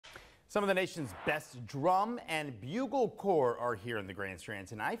Some of the nation's best drum and bugle corps are here in the Grand Strand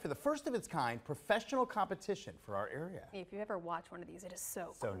tonight for the first of its kind professional competition for our area. If you ever watch one of these, it is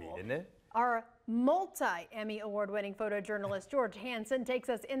so So cool. neat, isn't it? Our multi-Emmy award-winning photojournalist George Hansen takes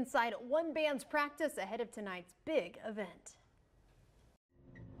us inside one band's practice ahead of tonight's big event.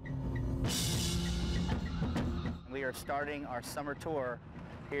 We are starting our summer tour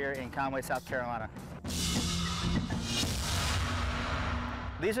here in Conway, South Carolina.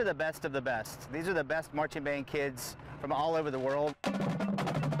 These are the best of the best. These are the best marching band kids from all over the world.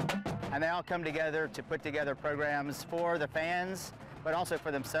 And they all come together to put together programs for the fans, but also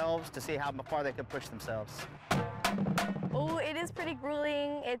for themselves to see how far they can push themselves. Oh, it is pretty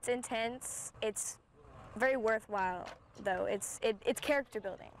grueling. It's intense. It's very worthwhile, though. It's character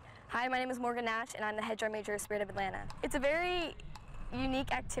building. Hi, my name is Morgan Nash, and I'm the head drum major of Spirit of Atlanta. It's a very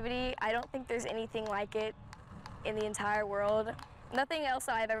unique activity. I don't think there's anything like it in the entire world. Nothing else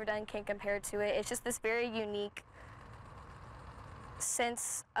that I've ever done can compare to it. It's just this very unique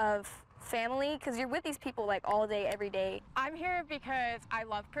sense of family, because you're with these people like all day, every day. I'm here because I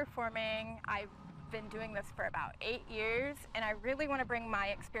love performing. I've been doing this for about 8 years, and I really want to bring my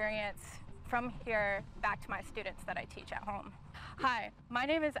experience from here back to my students that I teach at home. Hi, my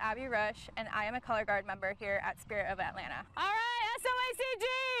name is Abby Rush, and I am a color guard member here at Spirit of Atlanta. All right,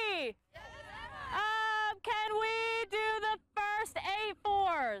 SOACG! Can we do the first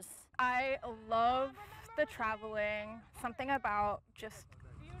 8-4s? I love the traveling. Something about just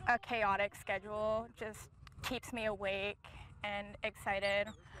a chaotic schedule just keeps me awake and excited.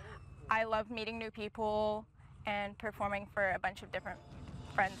 I love meeting new people and performing for a bunch of different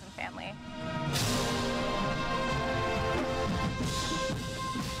friends and family.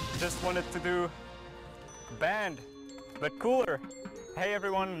 Just wanted to do band, but cooler. Hey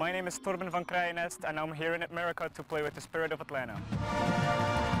everyone, my name is Torben van Krijenest and I'm here in America to play with the Spirit of Atlanta.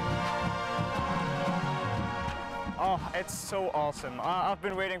 Oh, it's so awesome. I've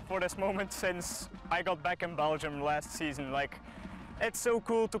been waiting for this moment since I got back in Belgium last season. It's so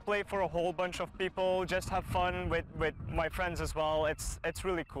cool to play for a whole bunch of people, just have fun with my friends as well. It's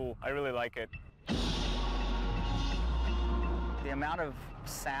really cool. I really like it. The amount of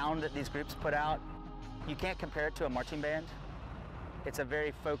sound that these groups put out, you can't compare it to a marching band. It's a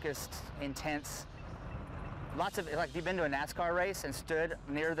very focused, intense, lots of, like, you've been to a NASCAR race and stood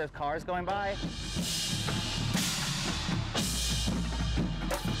near those cars going by?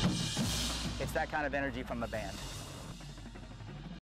 It's that kind of energy from a band.